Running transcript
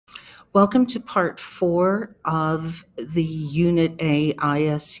Welcome to part 4 of the Unit A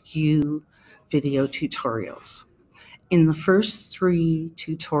ISU video tutorials. In the first 3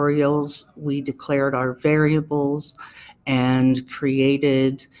 tutorials, we declared our variables and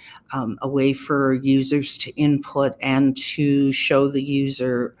created a way for users to input and to show the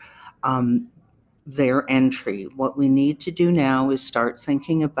user their entry. What we need to do now is start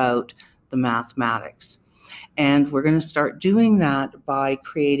thinking about the mathematics. And we're going to start doing that by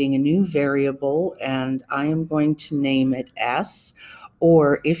creating a new variable, and I am going to name it S,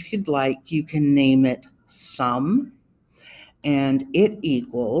 or if you'd like, you can name it sum, and it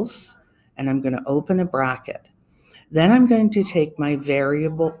equals, and I'm going to open a bracket. Then I'm going to take my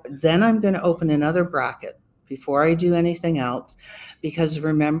variable, then I'm going to open another bracket before I do anything else, because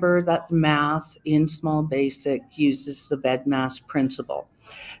remember that math in Small Basic uses the BEDMAS principle.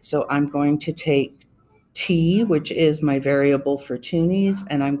 So I'm going to take T, which is my variable for toonies,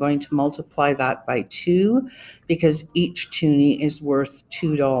 and I'm going to multiply that by 2 because each toonie is worth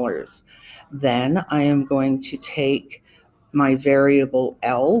 $2. Then I am going to take my variable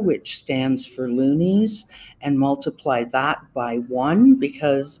L, which stands for loonies, and multiply that by 1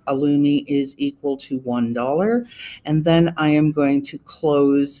 because a loonie is equal to $1. And then I am going to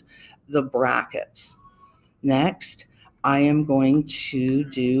close the brackets. Next, I am going to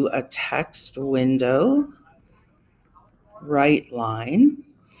do a text window, right line,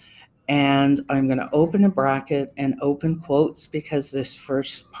 and I'm going to open a bracket and open quotes because this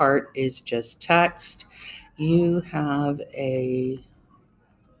first part is just text. You have a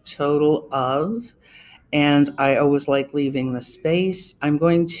total of, and I always like leaving the space. I'm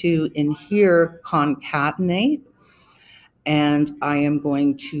going to, in here, concatenate, and I am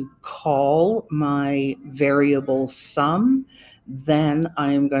going to call my variable sum. Then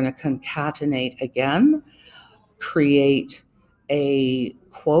I am going to concatenate again, create a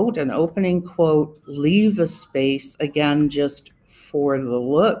quote, an opening quote, leave a space, again, just for the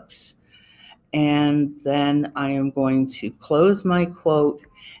looks. And then I am going to close my quote,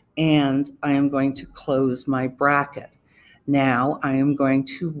 and I am going to close my bracket. Now I am going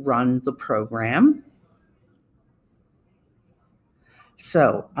to run the program.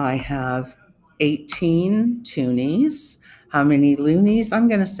 So I have 18 toonies. How many loonies? I'm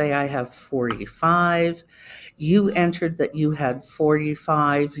going to say I have 45. You entered that you had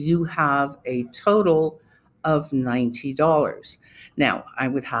 45. You have a total of $90. Now, I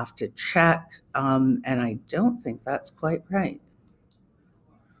would have to check, and I don't think that's quite right.